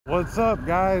What's up,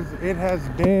 guys? It has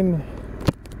been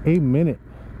a minute.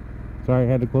 Sorry, I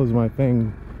had to close my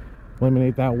thing,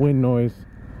 eliminate that wind noise,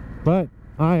 but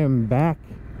I am back.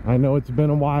 I know it's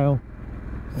been a while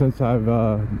since I've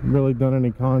really done any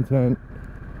content.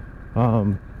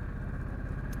 Life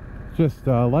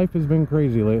has been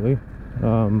crazy lately.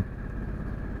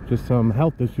 Just some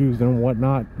health issues and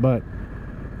whatnot, but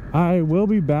I will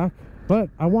be back. But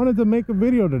I wanted to make a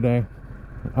video today.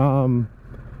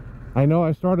 I know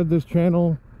I started this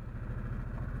channel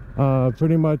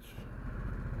pretty much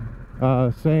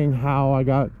saying how I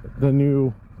got the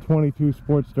new 22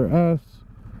 Sportster S.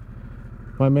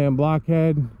 My man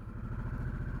Blockhead,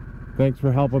 thanks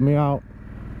for helping me out.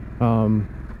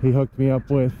 He hooked me up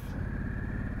with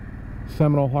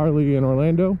Seminole Harley in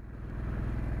Orlando,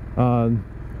 and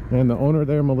the owner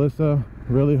there, Melissa,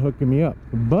 really hooking me up.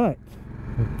 But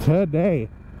today,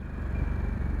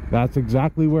 that's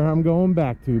exactly where I'm going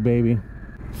back to, baby.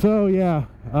 So yeah,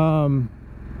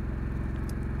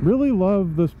 really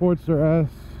love the Sportster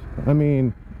S. I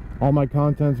mean, all my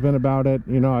content's been about it.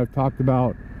 You know, I've talked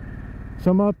about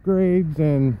some upgrades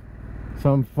and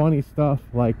some funny stuff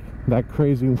like that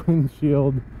crazy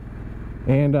windshield.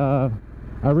 And I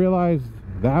realized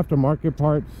the aftermarket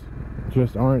parts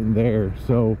just aren't there.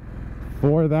 So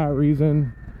for that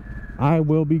reason, I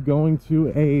will be going to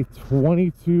a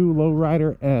 22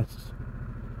 Lowrider S,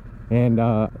 and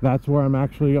that's where I'm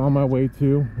actually on my way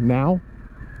to now,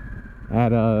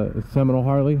 at Seminole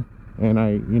Harley. And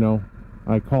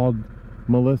I called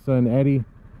Melissa and Eddie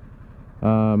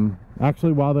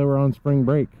actually while they were on spring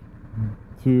break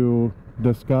to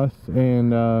discuss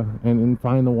and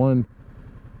find the one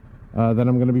that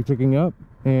I'm going to be picking up.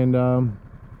 And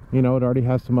it already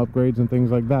has some upgrades and things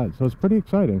like that, so it's pretty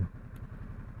exciting.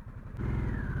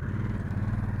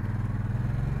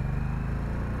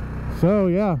 So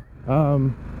yeah,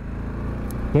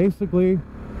 basically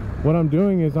what I'm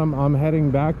doing is I'm heading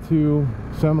back to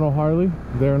Seminole Harley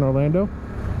there in Orlando,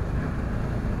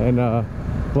 and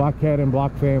Blockhead and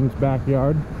Block Fam's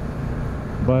backyard.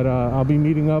 But I'll be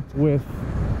meeting up with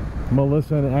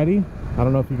Melissa and Eddie. I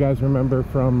don't know if you guys remember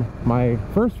from my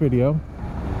first video,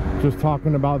 just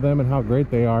talking about them and how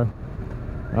great they are.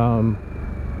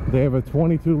 They have a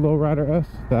 22 Lowrider S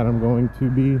that I'm going to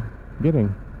be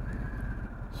getting.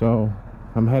 So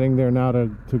I'm heading there now to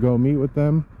go meet with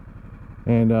them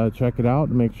and check it out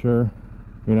and make sure,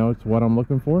 it's what I'm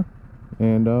looking for.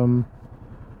 And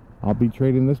I'll be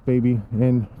trading this baby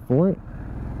in for it.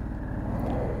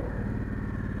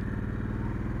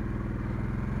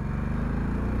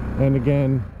 And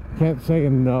again, can't say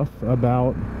enough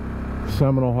about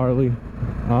Seminole Harley.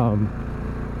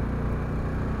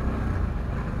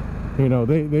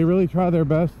 They really try their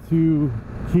best to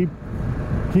keep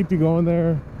you going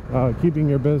there, keeping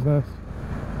your business.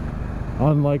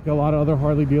 Unlike a lot of other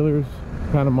Harley dealers,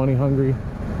 kind of money hungry.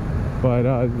 But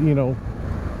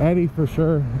Eddie for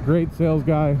sure, great sales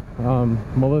guy.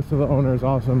 Melissa, the owner, is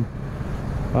awesome.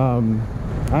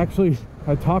 Actually,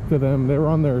 I talked to them. They were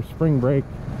on their spring break.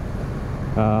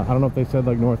 I don't know if they said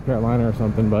like North Carolina or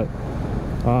something, but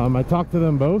I talked to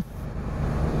them both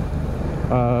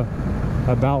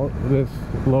about this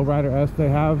Lowrider S they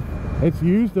have. It's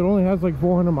used, it only has like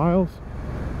 400 miles,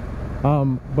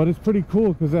 but it's pretty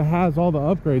cool because it has all the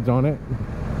upgrades on it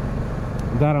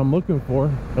that I'm looking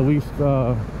for, at least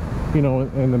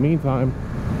in the meantime.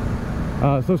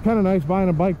 So it's kind of nice buying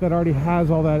a bike that already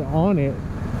has all that on it.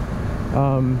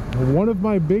 One of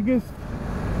my biggest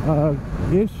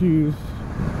issues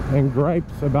and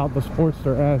gripes about the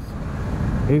Sportster S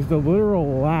is the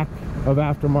literal lack of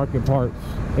aftermarket parts.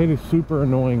 It is super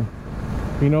annoying.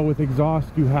 With exhaust,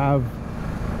 you have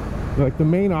like the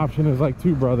main option is like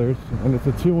Two Brothers, and it's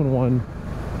a 2-in-1.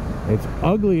 It's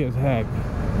ugly as heck.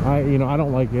 I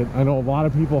don't like it. I know a lot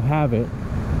of people have it,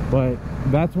 but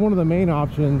that's one of the main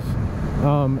options.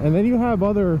 And then you have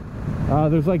other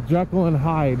there's like Jekyll and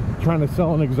Hyde trying to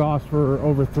sell an exhaust for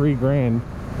over $3 grand.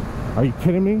 Are you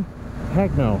kidding me?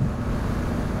 Heck no.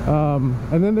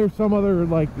 And then there's some other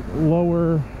like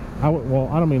lower, well,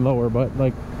 I don't mean lower, but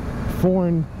like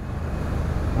foreign,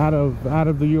 out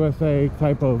of the USA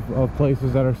type of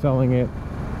places that are selling it.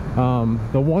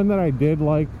 The one that I did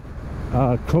like,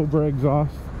 Cobra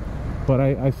exhaust, but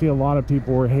I see a lot of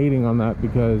people were hating on that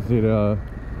because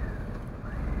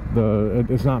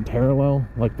it's not parallel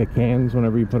like the cans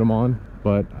whenever you put them on.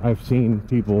 But I've seen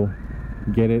people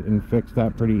get it and fix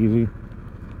that pretty easy.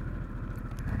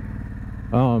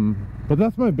 But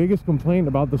that's my biggest complaint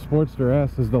about the Sportster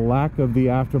S, is the lack of the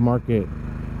aftermarket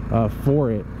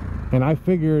for it. And I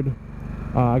figured,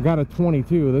 I got a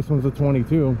 22, this one's a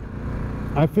 22.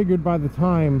 I figured by the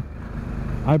time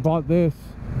I bought this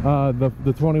the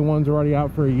 21's already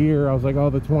out for a year. I was like, oh,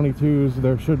 the 22's,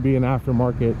 there should be an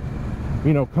aftermarket,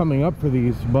 you know, coming up for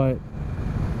these, but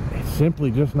it's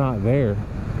simply just not there.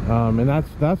 And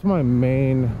that's my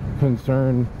main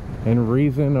concern and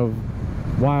reason of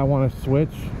why I want to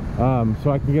switch,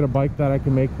 so I can get a bike that I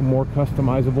can make more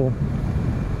customizable.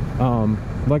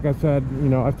 Like I said, you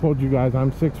know, I've told you guys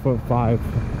I'm 6'5".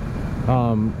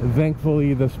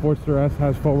 Thankfully the Sportster S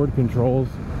has forward controls,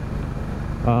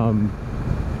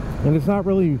 and it's not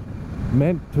really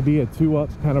meant to be a 2-up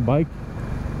kind of bike.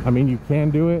 I mean, you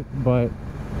can do it, but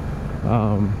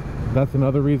that's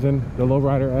another reason. The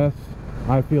Lowrider S,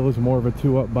 I feel, is more of a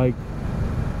 2-up bike.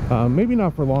 Maybe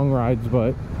not for long rides,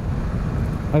 but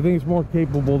I think it's more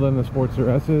capable than the Sportster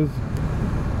S is.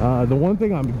 The one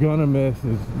thing I'm gonna miss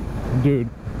is, dude,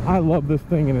 I love this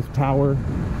thing and its power,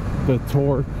 the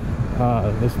torque.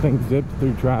 This thing zips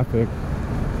through traffic,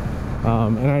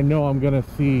 and I know I'm gonna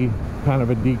see kind of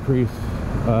a decrease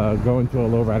going to a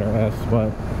Lowrider S,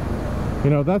 but you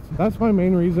know, that's my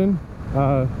main reason.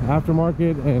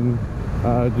 Aftermarket and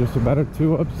just a better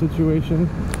 2-up situation.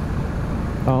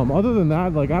 Other than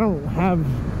that, like, I don't have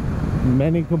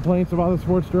many complaints about the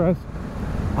Sportster S.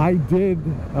 I've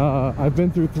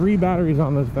been through 3 batteries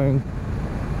on this thing,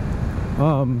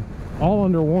 all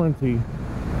under warranty,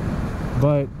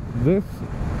 but this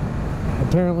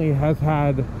apparently has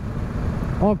had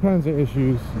all kinds of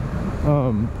issues.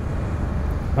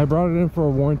 I brought it in for a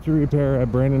warranty repair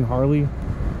at Sanford Harley.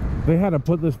 They had to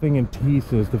put this thing in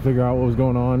pieces to figure out what was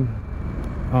going on,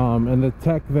 and the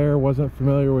tech there wasn't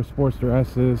familiar with Sportster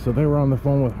S's, so they were on the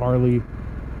phone with Harley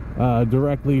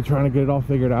directly trying to get it all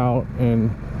figured out,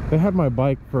 and they had my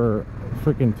bike for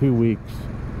freaking 2 weeks.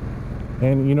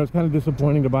 And you know, it's kind of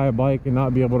disappointing to buy a bike and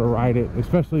not be able to ride it,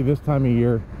 especially this time of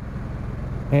year,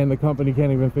 and the company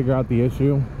can't even figure out the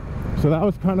issue. So that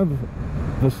was kind of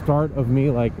the start of me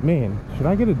like, man, should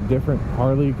I get a different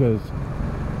Harley? Because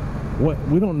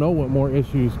we don't know what more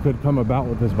issues could come about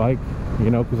with this bike,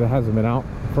 you know, because it hasn't been out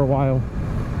for a while.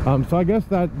 So I guess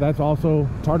that's also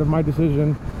part of my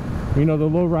decision. You know, the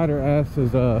Lowrider S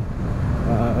is the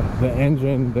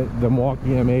engine, the Milwaukee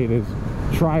M8 is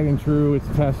tried and true, it's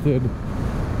tested.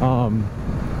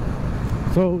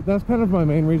 So that's kind of my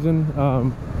main reason.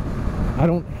 I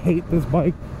don't hate this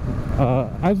bike.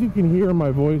 As you can hear in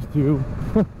my voice too,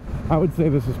 I would say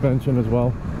the suspension as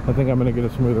well. I think I'm going to get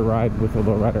a smoother ride with the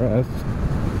Lowrider S.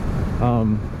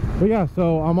 But yeah,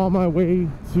 so I'm on my way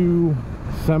to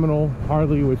Seminole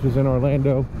Harley, which is in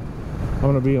Orlando. I'm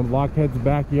going to be in Blockhead's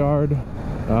backyard.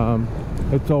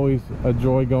 It's always a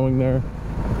joy going there.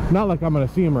 Not like I'm going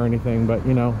to see him or anything, but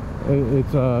you know,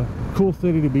 it's a cool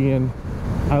city to be in.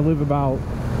 I live about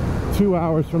 2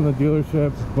 hours from the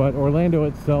dealership, but Orlando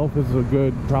itself is a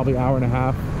good probably hour and a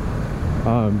half.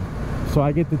 So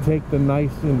I get to take the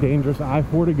nice and dangerous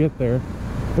I-4 to get there.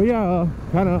 But yeah,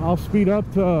 I'll speed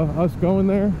up to us going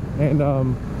there, and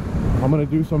I'm gonna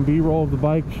do some B-roll of the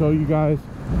bike, show you guys.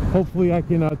 Hopefully I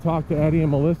can talk to Eddie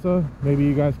and Melissa. Maybe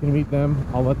you guys can meet them.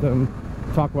 I'll let them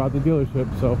talk about the dealership,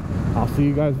 so I'll see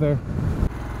you guys there.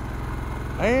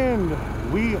 And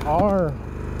we are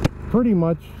pretty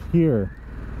much here,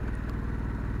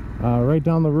 right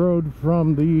down the road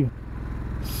from the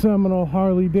Seminole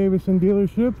Harley Davidson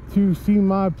dealership to see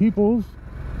my peoples.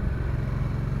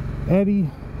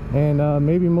 Eddie and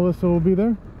maybe Melissa will be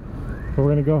there. So we're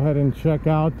gonna go ahead and check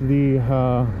out the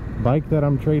bike that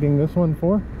I'm trading this one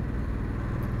for,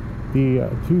 the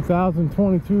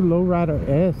 2022 Lowrider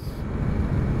S.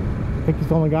 I think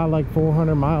it's only got like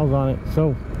 400 miles on it,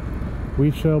 so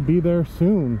we shall be there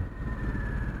soon.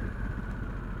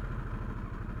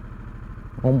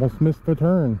 Almost missed the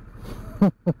turn.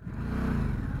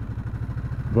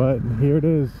 But here it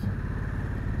is.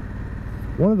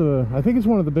 I think it's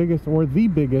one of the biggest, or the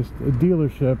biggest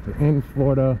dealership in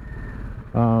Florida,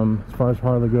 as far as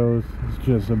Harley goes. It's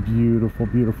just a beautiful,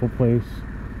 beautiful place.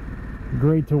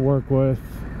 Great to work with.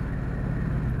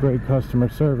 Great customer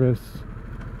service.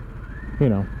 You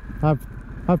know,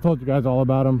 I've told you guys all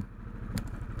about them.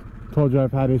 Told you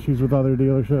I've had issues with other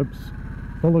dealerships.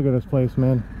 But look at this place,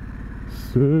 man.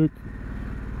 Sick.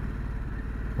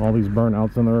 All these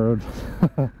burnouts on the road.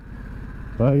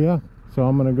 But yeah, so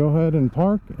I'm gonna go ahead and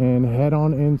park and head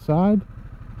on inside,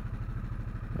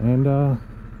 and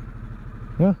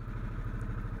yeah,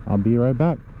 I'll be right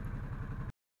back.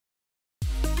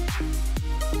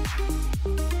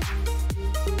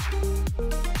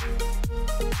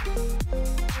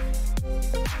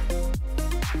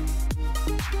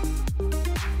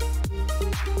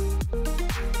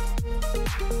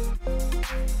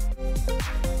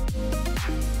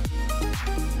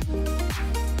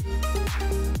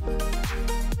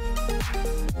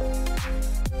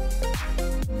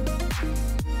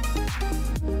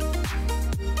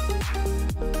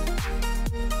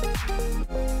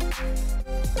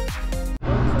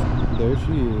 There she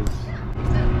is.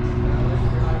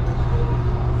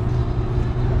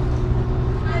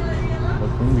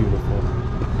 Looking beautiful.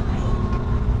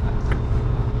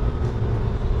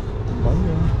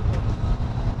 London.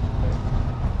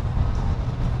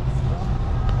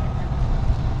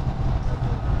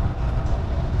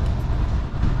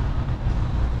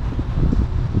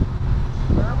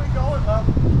 Where are we going, love?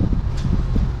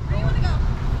 Where do you want to go?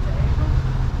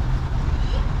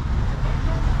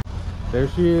 There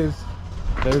she is.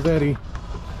 There's Eddie.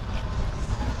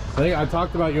 I think I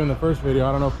talked about you in the first video.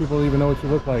 I don't know if people even know what you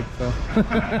look like, so.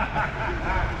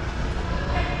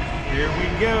 Here we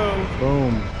go.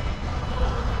 Boom.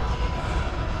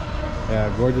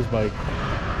 Yeah, gorgeous bike.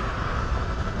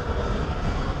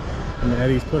 And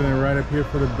Eddie's putting it right up here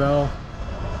for the bell.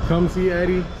 Come see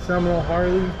Eddie, Seminole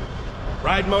Harley.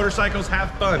 Ride motorcycles, have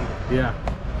fun. Yeah,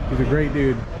 he's a great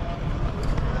dude.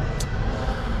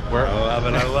 I love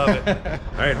it, I love it.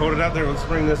 All right, hold it out there. Let's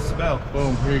ring this bell.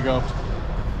 Boom, here you go.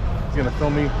 He's gonna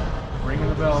film me ringing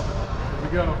the bell. Here we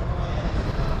go.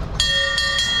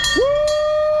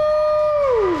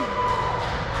 Woo!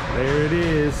 There it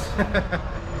is.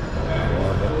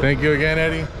 Thank you again,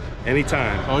 Eddie.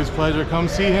 Anytime. Always a pleasure. Come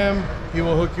see him. He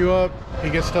will hook you up. He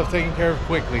gets stuff taken care of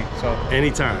quickly. So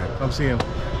Anytime. come see him.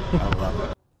 I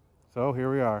love it. So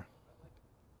here we are.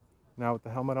 Now with the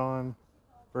helmet on.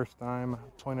 First time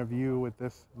point of view with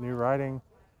this new riding.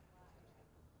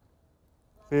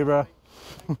 See you, bro.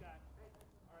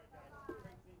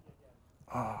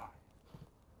 Ah.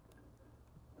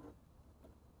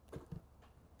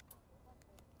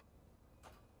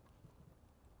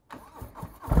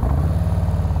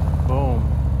 Boom.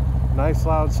 Nice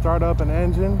loud startup and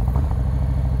engine.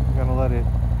 I'm gonna let it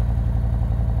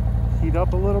heat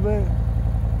up a little bit.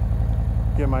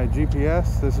 Get my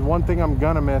GPS. This is one thing I'm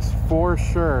gonna miss for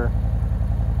sure.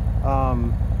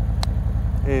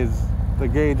 Is the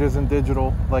gauge isn't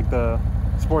digital like the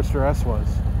Sportster S was.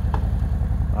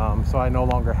 So I no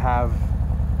longer have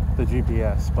the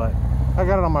GPS, but I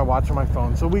got it on my watch on my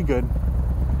phone, so we good.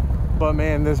 But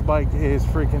man, this bike is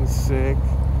freaking sick.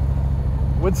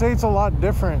 Would say it's a lot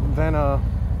different than a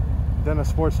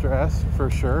Sportster S for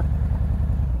sure.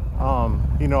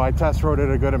 You know, I test rode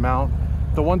it a good amount.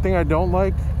 The one thing I don't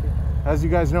like, as you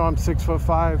guys know, I'm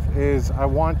 6'5", is I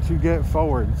want to get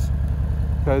forwards,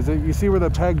 because you see where the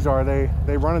pegs are,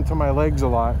 they run into my legs a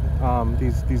lot.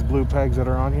 These blue pegs that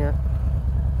are on here.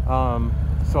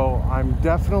 So I'm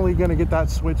definitely gonna get that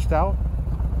switched out.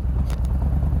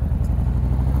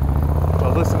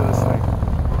 But listen to this thing.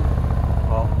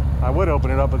 Well, I would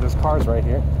open it up, but this car's right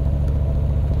here.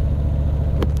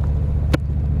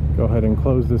 Go ahead and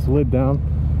close this lid down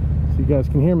so you guys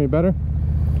can hear me better.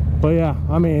 But yeah,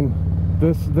 I mean,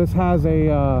 this has a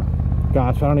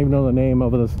gosh, I don't even know the name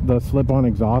of the slip-on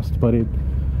exhaust, but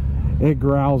it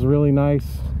growls really nice.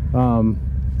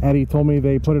 Eddie told me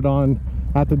they put it on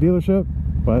at the dealership,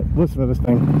 but listen to this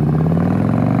thing.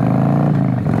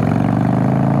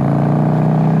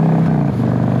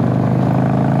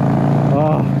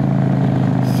 Oh,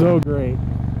 so great,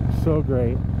 so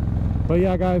great. But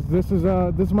yeah, guys, this is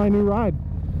my new ride.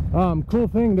 Cool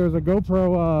thing, there's a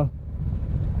GoPro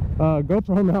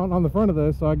mount on the front of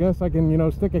this, so I guess I can, you know,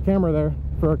 stick a camera there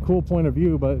for a cool point of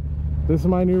view. But this is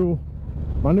my new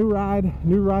ride,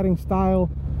 new riding style,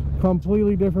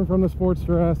 completely different from the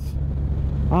Sportster S.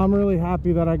 I'm really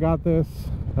happy that I got this.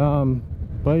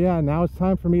 But yeah, now it's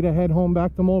time for me to head home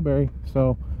back to Mulberry,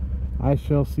 so I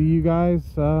shall see you guys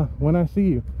when I see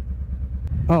you.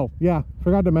 Oh yeah,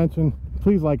 forgot to mention,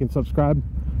 please like and subscribe.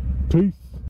 Peace.